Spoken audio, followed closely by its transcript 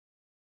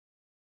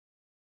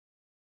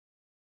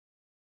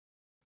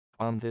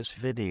On this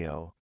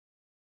video,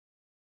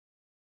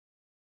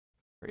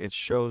 it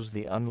shows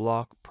the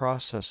unlock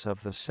process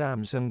of the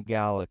Samsung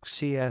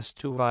Galaxy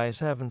S2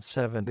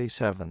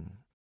 i777.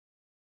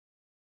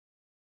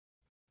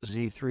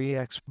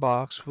 Z3X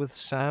Box with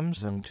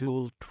Samsung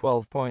Tool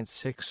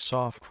 12.6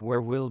 software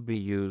will be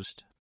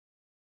used.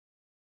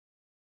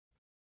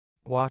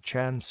 Watch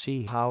and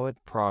see how it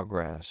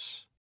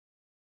progress.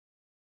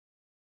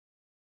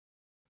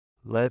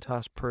 Let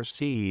us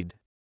proceed.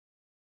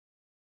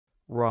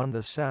 Run the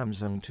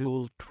Samsung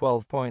Tool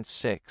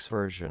 12.6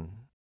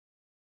 version.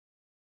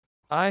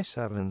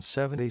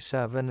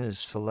 i777 is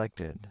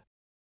selected.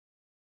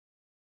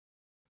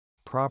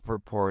 Proper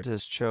port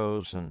is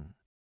chosen.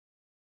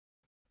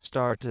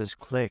 Start is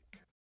click.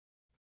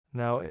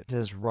 Now it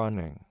is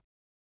running.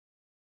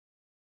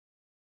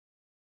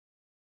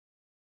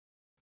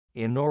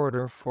 In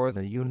order for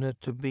the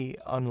unit to be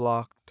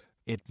unlocked,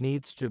 it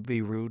needs to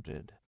be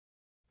rooted.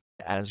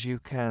 As you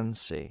can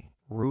see,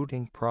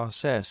 rooting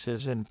process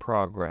is in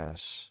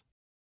progress.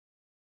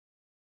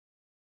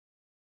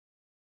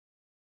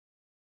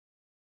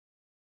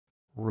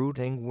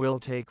 Rooting will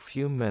take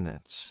few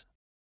minutes.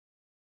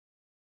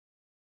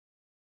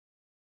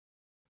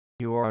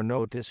 You are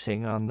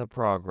noticing on the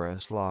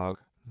progress log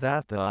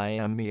that the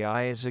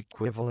IMEI is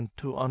equivalent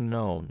to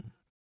unknown.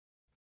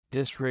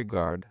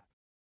 Disregard.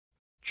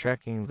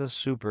 Checking the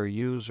super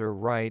user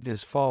right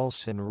is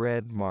false in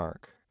red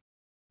mark.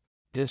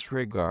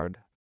 Disregard.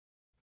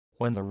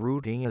 When the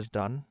rooting is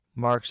done,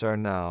 marks are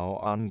now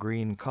on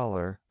green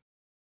color.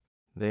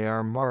 They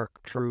are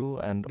marked true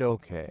and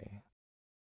OK.